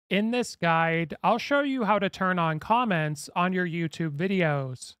In this guide, I'll show you how to turn on comments on your YouTube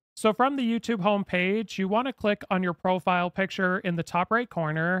videos. So from the YouTube homepage, you want to click on your profile picture in the top right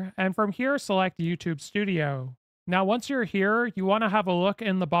corner, and from here select YouTube Studio. Now once you're here, you want to have a look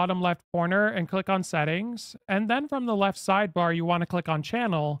in the bottom left corner and click on Settings, and then from the left sidebar you want to click on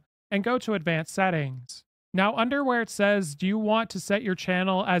Channel and go to Advanced Settings. Now, under where it says, do you want to set your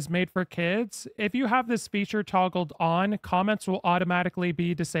channel as made for kids? If you have this feature toggled on, comments will automatically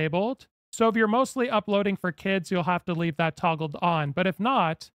be disabled. So if you're mostly uploading for kids, you'll have to leave that toggled on. But if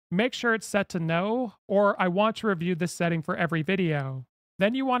not, make sure it's set to no, or I want to review this setting for every video.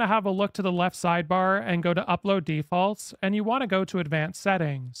 Then you want to have a look to the left sidebar and go to Upload Defaults, and you want to go to Advanced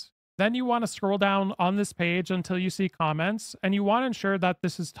Settings. Then you want to scroll down on this page until you see comments, and you want to ensure that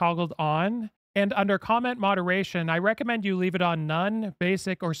this is toggled on. And under comment moderation, I recommend you leave it on none,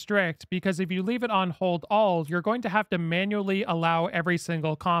 basic, or strict, because if you leave it on hold all, you're going to have to manually allow every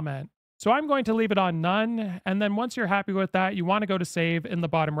single comment. So I'm going to leave it on none, and then once you're happy with that, you want to go to save in the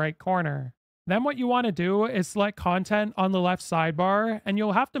bottom right corner. Then what you want to do is select content on the left sidebar, and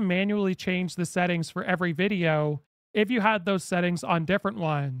you'll have to manually change the settings for every video if you had those settings on different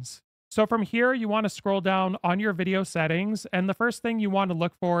ones. So from here, you want to scroll down on your video settings, and the first thing you want to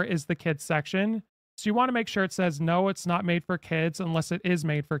look for is the kids section. So you want to make sure it says no, it's not made for kids unless it is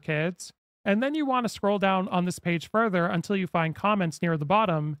made for kids. And then you want to scroll down on this page further until you find comments near the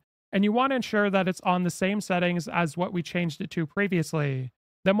bottom, and you want to ensure that it's on the same settings as what we changed it to previously.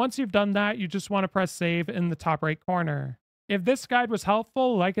 Then once you've done that, you just want to press save in the top right corner. If this guide was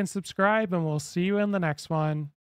helpful, like and subscribe, and we'll see you in the next one.